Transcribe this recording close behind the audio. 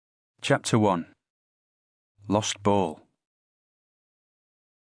Chapter 1. Lost Ball.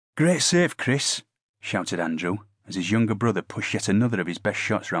 "Great save, Chris," shouted Andrew, as his younger brother pushed yet another of his best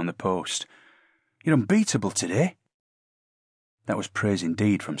shots round the post. "You're unbeatable today." That was praise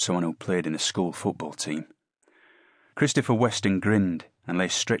indeed from someone who played in the school football team. Christopher Weston grinned and lay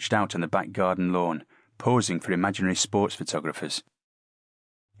stretched out on the back garden lawn, posing for imaginary sports photographers.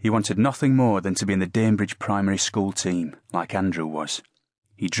 He wanted nothing more than to be in the Danebridge primary school team, like Andrew was.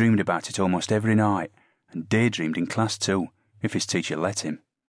 He dreamed about it almost every night, and daydreamed in class too, if his teacher let him.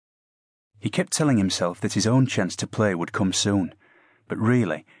 He kept telling himself that his own chance to play would come soon, but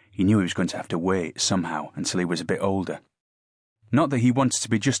really he knew he was going to have to wait somehow until he was a bit older. Not that he wanted to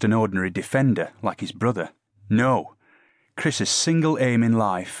be just an ordinary defender like his brother. No! Chris's single aim in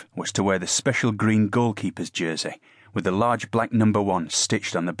life was to wear the special green goalkeeper's jersey with the large black number 1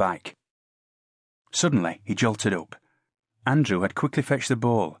 stitched on the back. Suddenly he jolted up. Andrew had quickly fetched the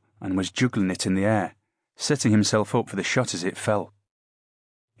ball and was juggling it in the air, setting himself up for the shot as it fell.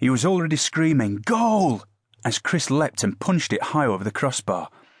 He was already screaming, "Goal!" as Chris leapt and punched it high over the crossbar.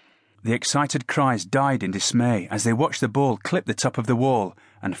 The excited cries died in dismay as they watched the ball clip the top of the wall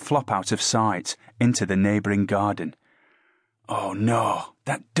and flop out of sight into the neighbouring garden. "Oh no,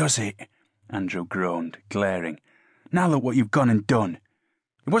 that does it," Andrew groaned, glaring. "Now look what you've gone and done."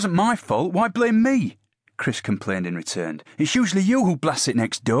 "It wasn't my fault, why blame me?" Chris complained in return. "It's usually you who blasts it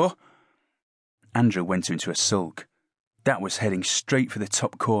next door." Andrew went into a sulk. That was heading straight for the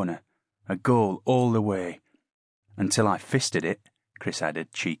top corner, a goal all the way. "Until I fisted it," Chris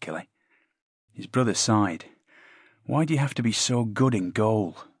added cheekily. His brother sighed. "Why do you have to be so good in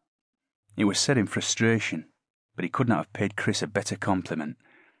goal?" It was said in frustration, but he could not have paid Chris a better compliment.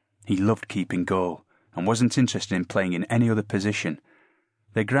 He loved keeping goal, and wasn't interested in playing in any other position.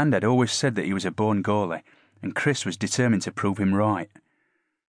 Their granddad always said that he was a born goalie, and Chris was determined to prove him right.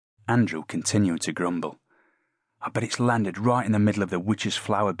 Andrew continued to grumble. "I bet it's landed right in the middle of the witch's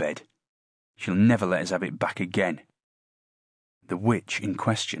flower bed. She'll never let us have it back again." The witch in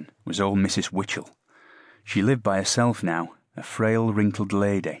question was old Mrs. Witchell. She lived by herself now, a frail, wrinkled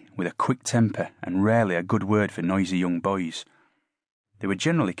lady with a quick temper and rarely a good word for noisy young boys. They were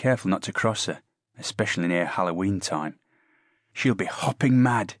generally careful not to cross her, especially near Halloween time. "She'll be hopping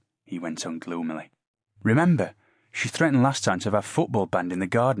mad," he went on gloomily. "Remember, she threatened last time to have a football banned in the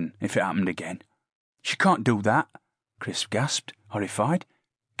garden if it happened again." "She can't do that," Chris gasped, horrified.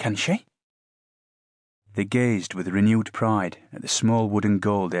 "Can she?" They gazed with renewed pride at the small wooden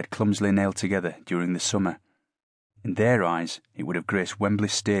goal they had clumsily nailed together during the summer. In their eyes, it would have graced Wembley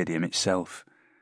Stadium itself.